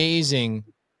amazing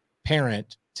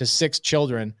parent to 6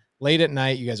 children late at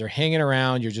night? You guys are hanging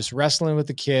around. You're just wrestling with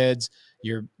the kids.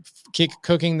 You're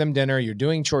cooking them dinner. You're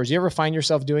doing chores. You ever find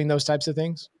yourself doing those types of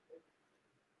things?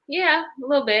 Yeah, a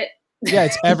little bit. Yeah,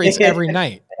 it's every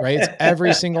night, right? It's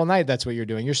every single night. That's what you're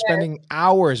doing. You're spending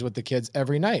hours with the kids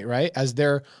every night, right? As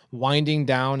they're winding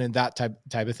down and that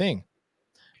type of thing.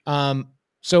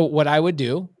 So what I would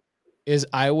do is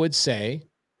I would say,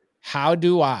 how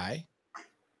do I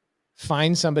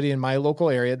find somebody in my local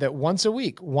area that once a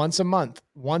week, once a month,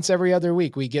 once every other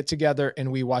week, we get together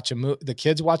and we watch the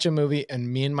kids watch a movie,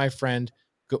 and me and my friend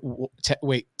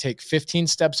take 15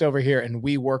 steps over here and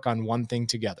we work on one thing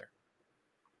together.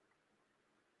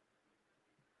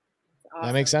 Awesome.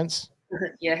 That makes sense?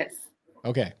 Yes.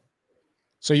 Okay.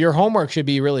 So your homework should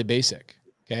be really basic.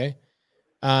 Okay.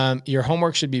 Your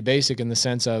homework should be basic in the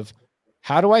sense of,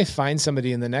 how do I find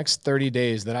somebody in the next 30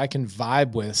 days that I can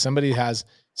vibe with? Somebody who has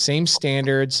same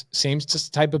standards, same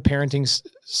type of parenting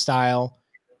style.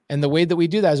 And the way that we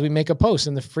do that is we make a post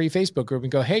in the free Facebook group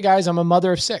and go, hey guys, I'm a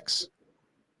mother of 6.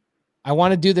 I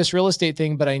want to do this real estate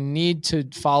thing, but I need to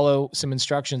follow some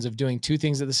instructions of doing 2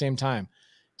 things at the same time.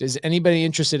 Is anybody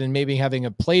interested in maybe having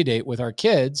a play date with our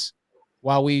kids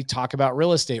while we talk about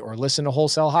real estate, or listen to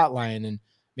Wholesale Hotline and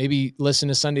maybe listen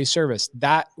to Sunday service?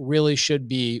 That really should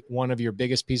be one of your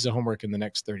biggest pieces of homework in the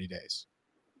next 30 days.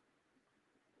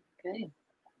 Okay.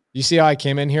 You see how I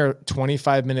came in here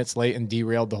 25 minutes late and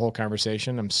derailed the whole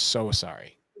conversation? I'm so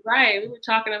sorry. Right. We were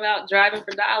talking about driving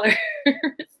for dollars.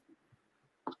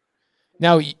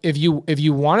 Now, if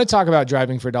you want to talk about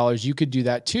driving for dollars, you could do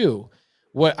that too.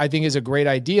 What I think is a great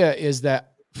idea is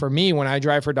that for me, when I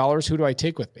drive for dollars, who do I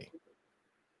take with me?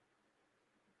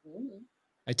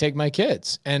 I take my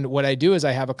kids. And what I do is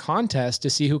I have a contest to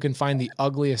see who can find the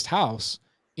ugliest house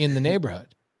in the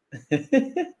neighborhood.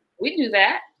 We do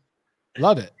that.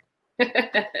 Love it.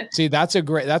 See, that's a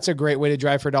great way to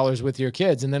drive for dollars with your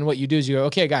kids. And then what you do is you go,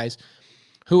 okay, guys,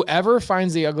 whoever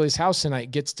finds the ugliest house tonight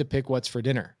gets to pick what's for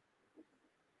dinner.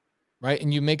 Right.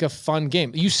 And you make a fun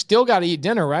game. You still got to eat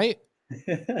dinner, right?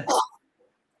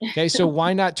 Okay. So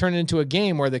why not turn it into a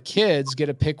game where the kids get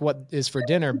to pick what is for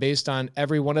dinner based on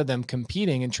every one of them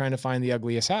competing and trying to find the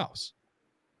ugliest house?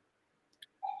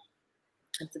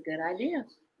 That's a good idea.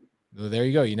 Well, there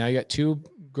you go. Now you got two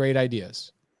great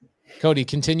ideas. Cody,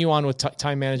 continue on with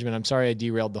time management. I'm sorry I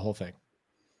derailed the whole thing.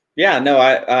 Yeah, no,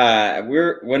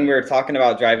 when we were talking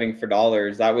about driving for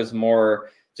dollars, that was more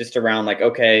just around like,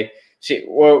 okay,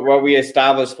 what we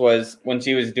established was when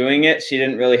she was doing it, she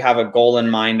didn't really have a goal in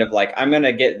mind of like, I'm going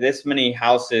to get this many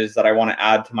houses that I want to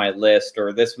add to my list,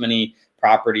 or this many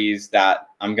properties that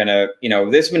I'm going to,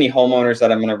 this many homeowners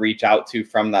that I'm going to reach out to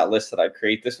from that list that I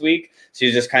create this week. She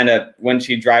was just kind of, when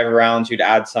she'd drive around, she'd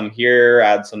add some here,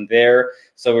 add some there.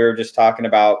 So we were just talking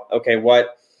about, okay,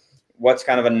 what's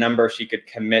kind of a number she could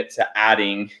commit to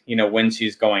adding, when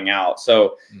she's going out.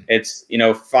 So it's,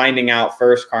 finding out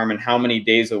first, Carmen, how many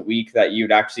days a week that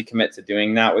you'd actually commit to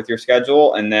doing that with your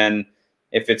schedule. And then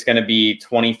if it's going to be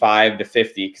 25 to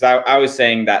 50, because I was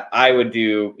saying that I would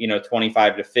do,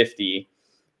 25 to 50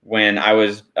 when I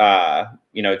was,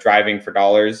 driving for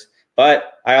dollars.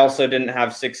 But I also didn't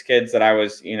have 6 kids that I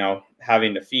was,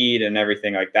 having to feed and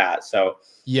everything like that. So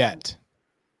yet.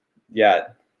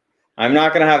 I'm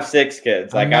not going to have 6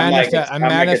 kids. Like I'm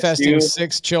manifesting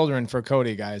 6 children for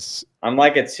Cody, guys. I'm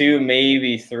like a 2,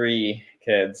 maybe 3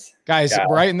 kids. Guys,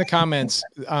 write in the comments,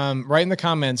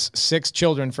 6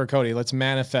 children for Cody. Let's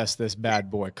manifest this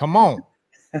bad boy. Come on.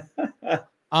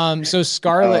 So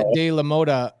Scarlett de la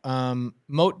Mota,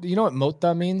 you know what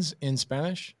mota means in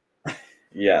Spanish?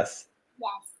 Yes.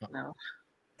 No.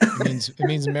 It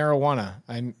means marijuana.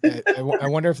 I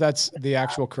wonder if that's the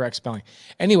actual correct spelling.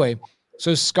 Anyway,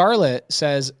 so Scarlett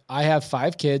says, I have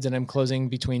 5 kids and I'm closing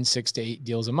between 6 to 8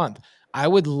 deals a month. I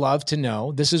would love to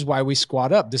know. This is why we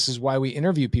squat up. This is why we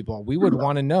interview people. We would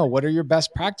want to know, what are your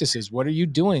best practices? What are you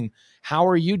doing? How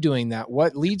are you doing that?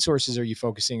 What lead sources are you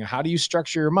focusing on? How do you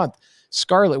structure your month?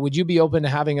 Scarlett, would you be open to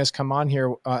having us come on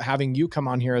here, having you come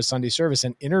on here as Sunday service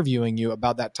and interviewing you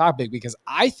about that topic? Because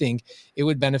I think it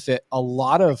would benefit a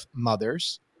lot of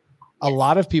mothers, a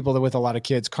lot of people with a lot of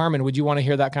kids. Carmen, would you want to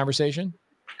hear that conversation?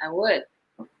 I would.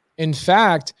 In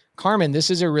fact, Carmen, this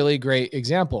is a really great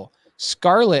example.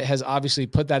 Scarlett has obviously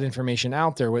put that information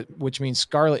out there, which means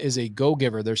Scarlett is a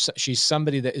go-giver. She's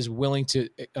somebody that is willing to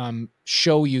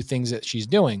show you things that she's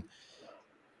doing.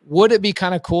 Would it be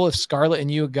kind of cool if Scarlett and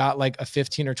you got like a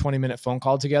 15 or 20 minute phone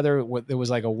call together? It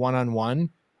was like a one-on-one,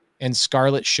 and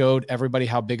Scarlett showed everybody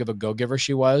how big of a go-giver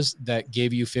she was, that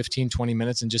gave you 15, 20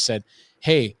 minutes and just said,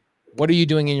 hey, what are you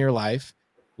doing in your life?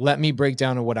 Let me break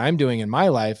down what I'm doing in my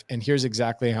life, and here's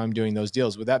exactly how I'm doing those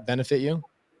deals. Would that benefit you?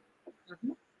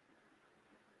 Mm-hmm.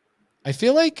 I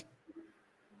feel like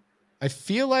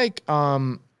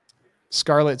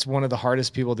Scarlett's one of the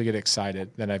hardest people to get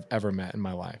excited that I've ever met in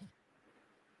my life.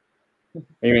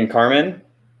 You mean Carmen?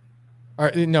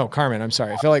 No, Carmen. I'm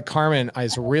sorry. I feel like Carmen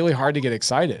is really hard to get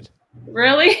excited.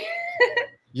 Really?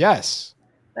 Yes.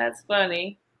 That's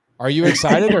funny. Are you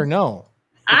excited or no?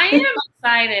 I am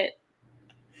excited.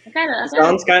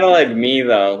 Sounds kind of like me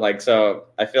though. Like, so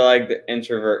I feel like the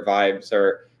introvert vibes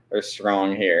are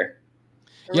strong here.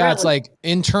 Yeah, really? It's like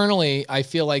internally, I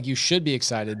feel like you should be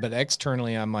excited, but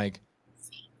externally, I'm like,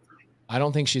 I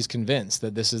don't think she's convinced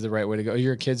that this is the right way to go. Are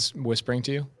your kids whispering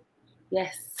to you?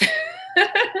 Yes.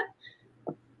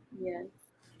 Yes.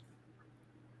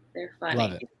 They're funny.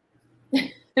 Love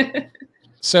it.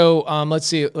 So let's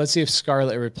see if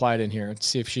Scarlett replied in here. Let's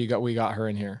see if we got her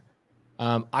in here.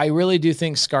 I really do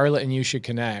think Scarlett and you should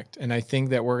connect, and I think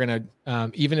that we're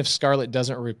gonna even if Scarlett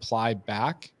doesn't reply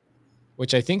back,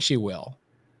 which I think she will.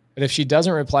 But if she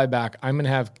doesn't reply back, I'm going to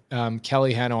have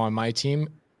Kelly Hanno on my team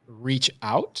reach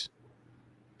out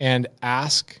and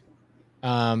ask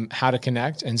how to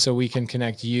connect. And so we can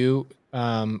connect you,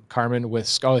 Carmen,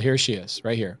 with, oh, here she is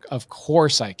right here. Of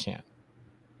course I can.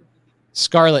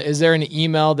 Scarlett, is there an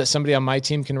email that somebody on my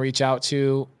team can reach out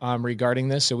to regarding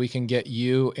this so we can get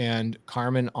you and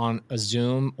Carmen on a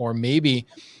Zoom? Or maybe,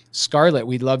 Scarlett,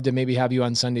 we'd love to maybe have you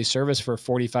on Sunday service for a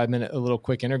 45-minute, a little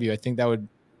quick interview. I think that would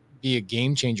be a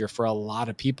game changer for a lot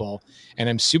of people. And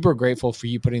I'm super grateful for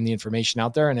you putting the information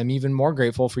out there. And I'm even more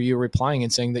grateful for you replying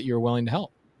and saying that you're willing to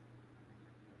help.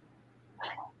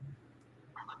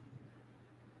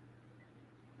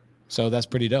 So that's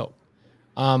pretty dope.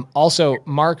 Also,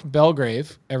 Mark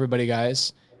Belgrave, everybody,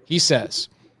 guys, he says,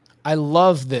 I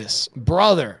love this,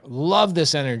 brother. Love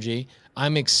this energy.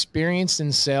 I'm experienced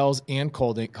in sales and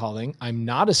cold calling. I'm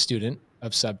not a student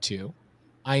of Sub 2.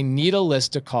 I need a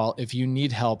list to call if you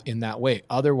need help in that way.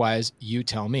 Otherwise, you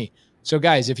tell me. So,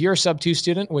 guys, if you're a Sub 2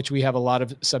 student, which we have a lot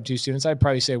of Sub 2 students, I'd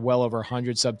probably say well over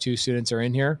 100 Sub 2 students are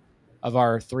in here of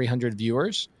our 300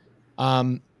 viewers.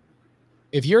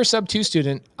 If you're a Sub 2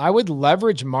 student, I would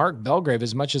leverage Mark Belgrave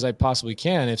as much as I possibly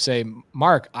can. If say,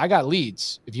 Mark, I got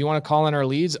leads. If you want to call in our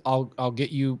leads, I'll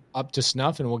get you up to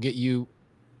snuff and we'll get you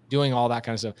doing all that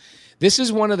kind of stuff. This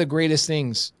is one of the greatest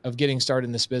things of getting started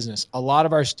in this business. A lot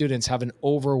of our students have an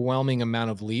overwhelming amount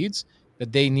of leads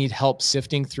that they need help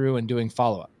sifting through and doing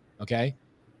follow-up. Okay.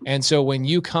 And so when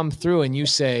you come through and you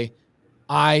say,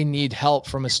 I need help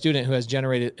from a student who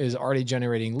is already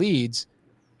generating leads,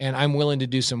 and I'm willing to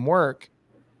do some work,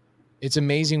 it's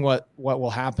amazing what will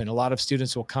happen. A lot of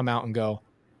students will come out and go,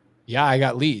 yeah, I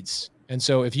got leads. And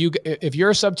so if you're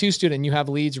a Sub 2 student and you have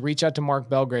leads, reach out to Mark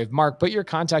Belgrave. Mark, put your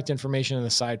contact information on the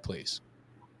side, please.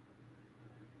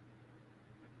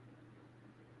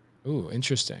 Ooh,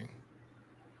 interesting.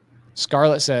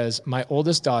 Scarlett says, my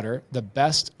oldest daughter, the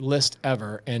best list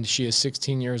ever, and she is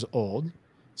 16 years old.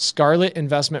 Scarlett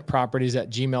Investment Properties at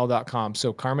gmail.com.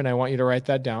 So Carmen, I want you to write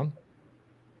that down.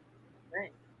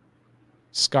 Right.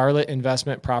 Scarlett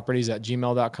Investment Properties at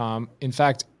gmail.com. In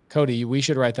fact, Cody, we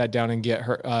should write that down and get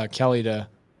her Kelly to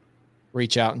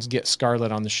reach out and get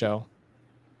Scarlett on the show.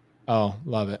 Oh,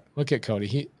 love it. Look at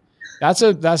Cody. That's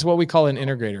what we call an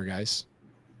integrator, guys.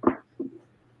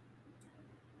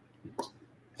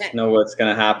 Just know what's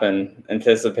going to happen.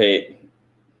 Anticipate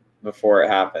before it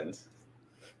happens.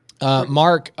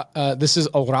 Mark, this is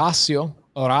Horacio.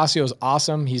 Horacio is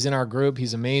awesome. He's in our group.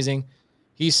 He's amazing.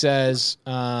 He says,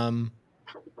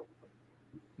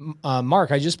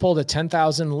 Mark, I just pulled a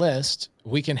 10,000 list.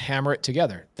 We can hammer it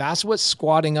together. That's what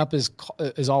squatting up is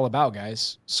all about,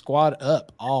 guys. Squat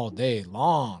up all day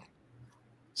long.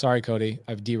 Sorry, Cody.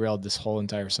 I've derailed this whole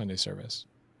entire Sunday service.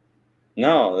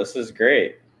 No, this is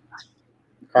great.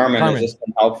 Carmen, has this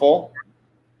been helpful?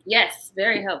 Yes,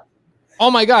 very helpful. Oh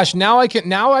my gosh. Now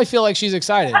I feel like she's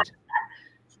excited.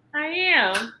 I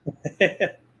am.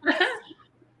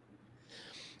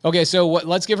 Okay, so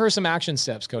let's give her some action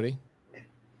steps, Cody.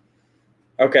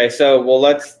 Okay, so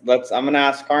let's I'm going to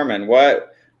ask Carmen,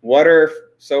 what are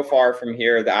so far from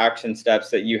here the action steps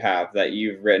that you have that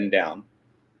you've written down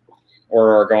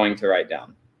or are going to write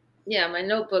down? Yeah, my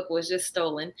notebook was just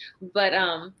stolen, but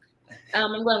I'm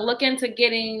going to look into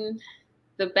getting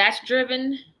the Batch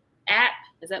Driven app.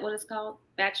 Is that what it's called?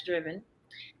 Batch Driven.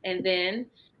 And then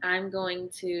I'm going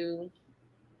to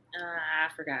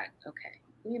I forgot. Okay.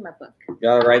 Give me my book. You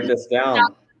got to write this down.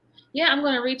 Yeah, I'm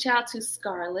going to reach out to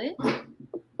Scarlett.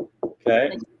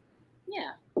 Okay.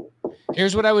 Yeah.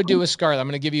 Here's what I would do with Scarlett. I'm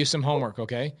going to give you some homework,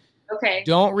 okay? Okay.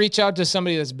 Don't reach out to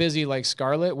somebody that's busy like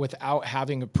Scarlett without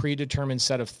having a predetermined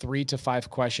set of 3 to 5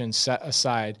 questions set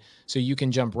aside so you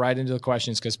can jump right into the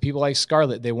questions, because people like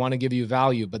Scarlett, they want to give you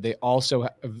value, but they also,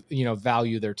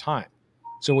 value their time.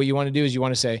 So what you want to do is you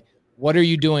want to say, what are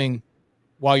you doing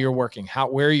while you're working?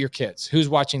 Where are your kids? Who's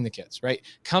watching the kids, right?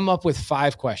 Come up with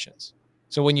 5 questions.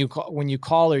 So when you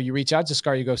call or you reach out to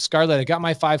Scarlett, you go, Scarlett, I got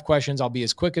my 5 questions. I'll be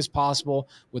as quick as possible,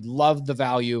 would love the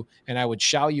value, and I would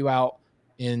shout you out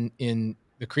in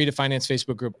the Creative Finance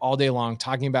Facebook group all day long,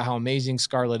 talking about how amazing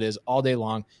Scarlett is all day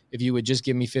long, if you would just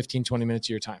give me 15, 20 minutes of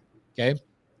your time, okay?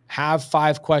 Have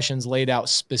 5 questions laid out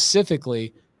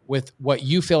specifically with what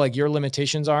you feel like your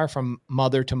limitations are from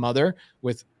mother to mother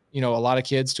with, a lot of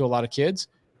kids to a lot of kids.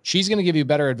 She's going to give you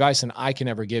better advice than I can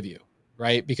ever give you,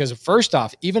 right? Because first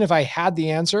off, even if I had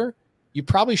the answer, you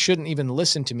probably shouldn't even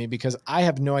listen to me because I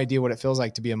have no idea what it feels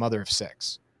like to be a mother of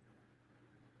 6,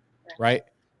 right?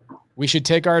 We should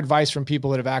take our advice from people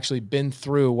that have actually been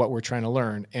through what we're trying to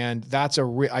learn. And that's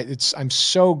I'm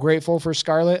so grateful for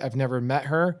Scarlett. I've never met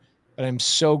her, but I'm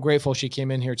so grateful she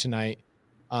came in here tonight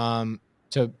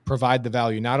to provide the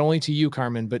value, not only to you,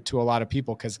 Carmen, but to a lot of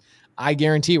people, because I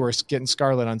guarantee we're getting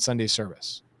Scarlett on Sunday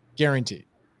service. Guaranteed.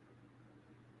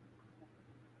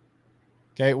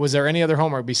 Okay. Was there any other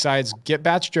homework besides get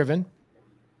Batch Driven?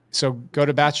 So go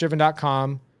to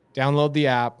batchdriven.com, download the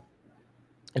app.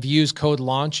 If you use code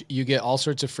LAUNCH, you get all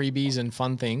sorts of freebies and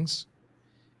fun things.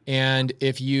 And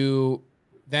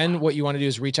then what you want to do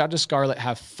is reach out to Scarlett,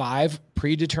 have 5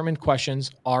 predetermined questions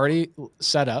already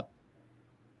set up.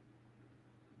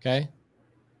 Okay.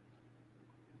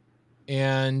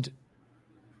 And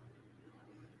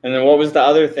then what was the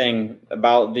other thing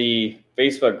about the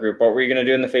Facebook group? What were you going to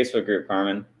do in the Facebook group,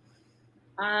 Carmen?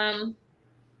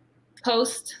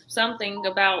 Post something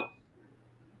about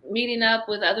meeting up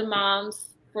with other moms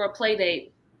for a play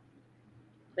date.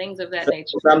 Things of that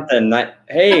nature. Something that,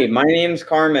 hey, my name's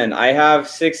Carmen. I have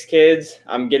 6 kids.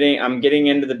 I'm getting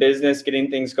into the business,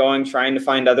 getting things going, trying to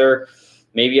find other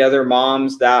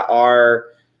moms that are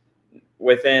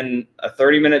within a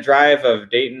 30-minute drive of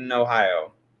Dayton,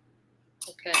 Ohio.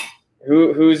 Okay.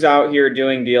 Who's out here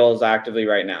doing deals actively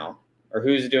right now? Or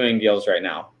who's doing deals right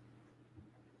now?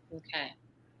 Okay.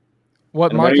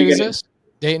 What market is this?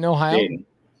 Dayton, Ohio? Dayton.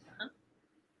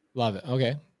 Love it.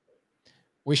 Okay.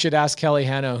 We should ask Kelly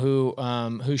Hanno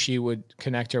who she would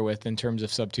connect her with in terms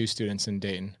of sub 2 students in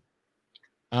Dayton.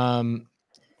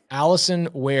 Allison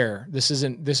Ware. This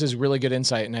is really good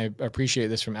insight, and I appreciate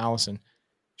this from Allison.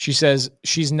 She says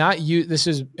she's not this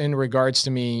is in regards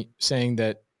to me saying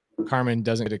that Carmen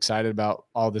doesn't get excited about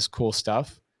all this cool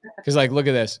stuff. Because like, look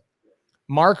at this.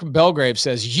 Mark Belgrave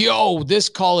says, yo, this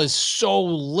call is so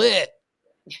lit.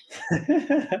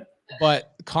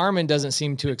 But Carmen doesn't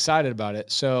seem too excited about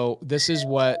it. So this is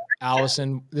what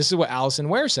Allison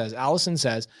Ware says. Allison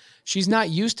says she's not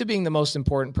used to being the most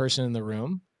important person in the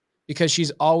room because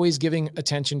she's always giving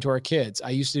attention to our kids. I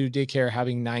used to do daycare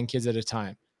having 9 kids at a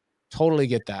time. Totally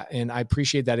get that. And I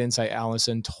appreciate that insight,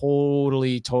 Allison.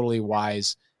 Totally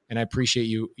wise. And I appreciate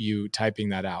you typing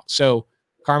that out. So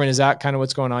Carmen, is that kind of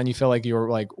what's going on? You feel like you're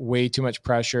like way too much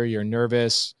pressure. You're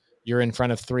nervous. You're in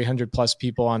front of 300 plus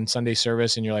people on Sunday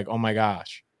service and you're like, oh my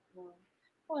gosh.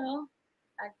 Well,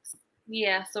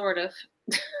 yeah, sort of.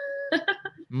 I get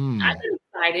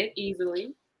excited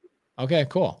easily. Okay,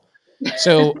 cool.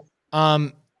 So,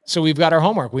 so we've got our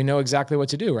homework. We know exactly what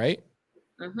to do, right?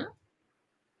 Mm-hmm.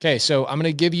 Okay. So I'm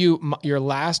going to give you your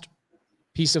last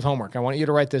piece of homework. I want you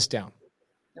to write this down.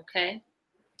 Okay.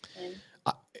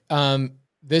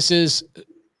 This is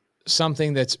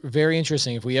something that's very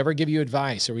interesting. If we ever give you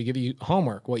advice or we give you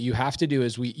homework, what you have to do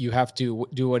is you have to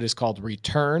do what is called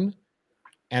return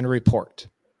and report.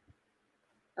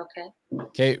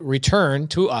 Okay. Return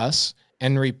to us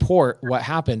and report what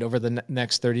happened over the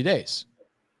next 30 days.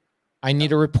 I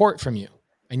need a report from you.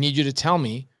 I need you to tell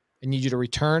me. I need you to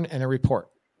return and a report.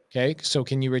 Okay. So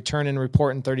can you return and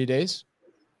report in 30 days?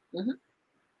 Mm-hmm.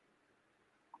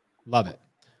 Love it.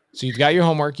 So you've got your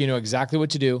homework. You know exactly what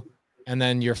to do. And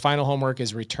then your final homework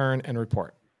is return and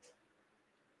report.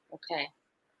 Okay.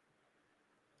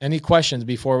 Any questions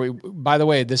before by the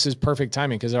way, this is perfect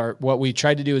timing because what we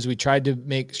tried to do is we tried to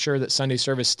make sure that Sunday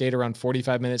service stayed around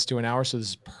 45 minutes to an hour. So this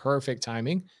is perfect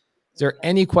timing. Is there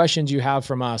any questions you have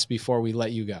from us before we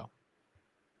let you go?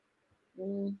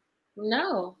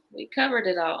 No, we covered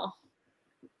it all.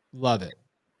 Love it.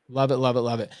 Love it. Love it.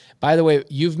 Love it. By the way,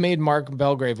 you've made Mark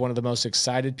Belgrave one of the most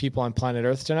excited people on planet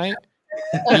Earth tonight.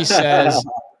 He says,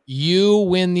 you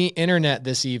win the internet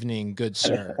this evening, good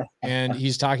sir. And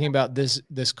he's talking about this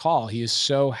call. He is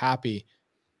so happy.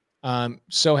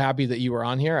 So happy that you were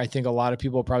on here. I think a lot of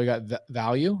people probably got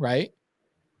value, right?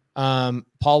 Paul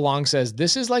Long says,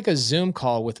 this is like a Zoom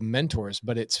call with mentors,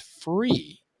 but it's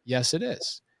free. Yes, it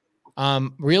is.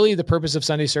 Really the purpose of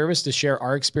Sunday service to share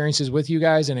our experiences with you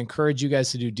guys and encourage you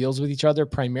guys to do deals with each other.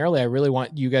 Primarily, I really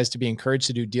want you guys to be encouraged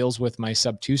to do deals with my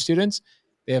sub 2 students.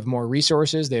 They have more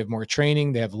resources. They have more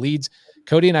training. They have leads.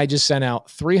 Cody and I just sent out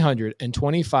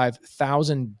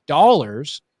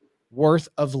 $325,000 worth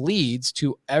of leads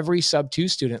to every sub 2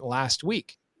 student last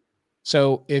week.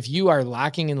 So if you are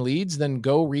lacking in leads, then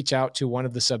go reach out to one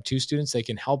of the sub 2 students. They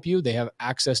can help you. They have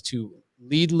access to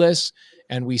lead lists,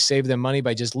 and we save them money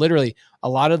by just literally a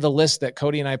lot of the lists that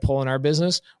Cody and I pull in our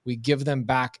business. We give them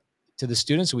back to the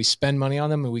students. We spend money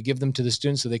on them and we give them to the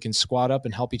students so they can squat up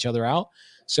and help each other out.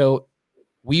 So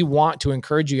we want to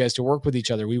encourage you guys to work with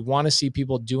each other. We want to see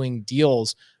people doing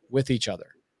deals with each other.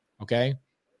 Okay.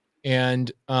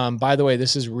 And by the way,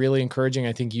 this is really encouraging.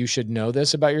 I think you should know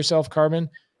this about yourself, Carmen.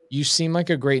 You seem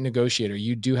like a great negotiator.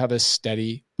 You do have a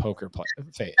steady poker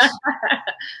face.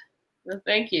 Well,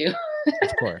 thank you.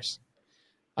 Of course.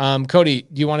 Cody,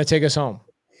 do you want to take us home?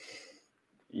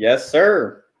 Yes,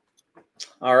 sir.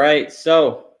 All right.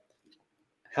 So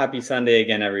happy Sunday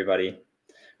again, everybody.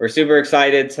 We're super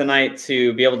excited tonight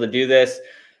to be able to do this.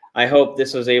 I hope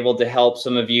this was able to help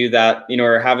some of you that,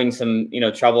 are having some,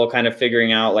 trouble kind of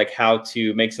figuring out like how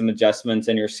to make some adjustments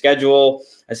in your schedule,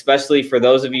 especially for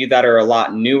those of you that are a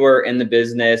lot newer in the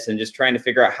business and just trying to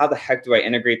figure out how the heck do I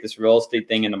integrate this real estate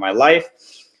thing into my life.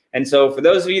 And so for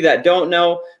those of you that don't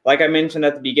know, like I mentioned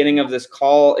at the beginning of this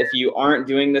call, if you aren't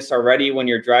doing this already when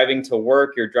you're driving to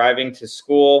work, you're driving to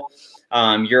school,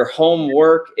 your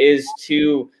homework is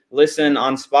to listen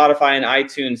on Spotify and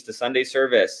iTunes to Sunday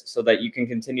service so that you can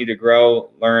continue to grow,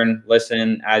 learn,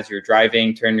 listen as you're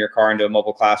driving, turn your car into a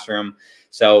mobile classroom.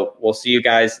 So we'll see you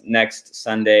guys next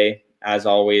Sunday, as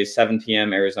always, 7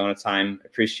 p.m. Arizona time.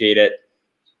 Appreciate it.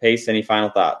 Pace, any final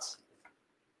thoughts?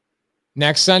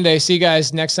 Next Sunday. See you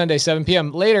guys next Sunday, 7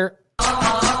 p.m. Later.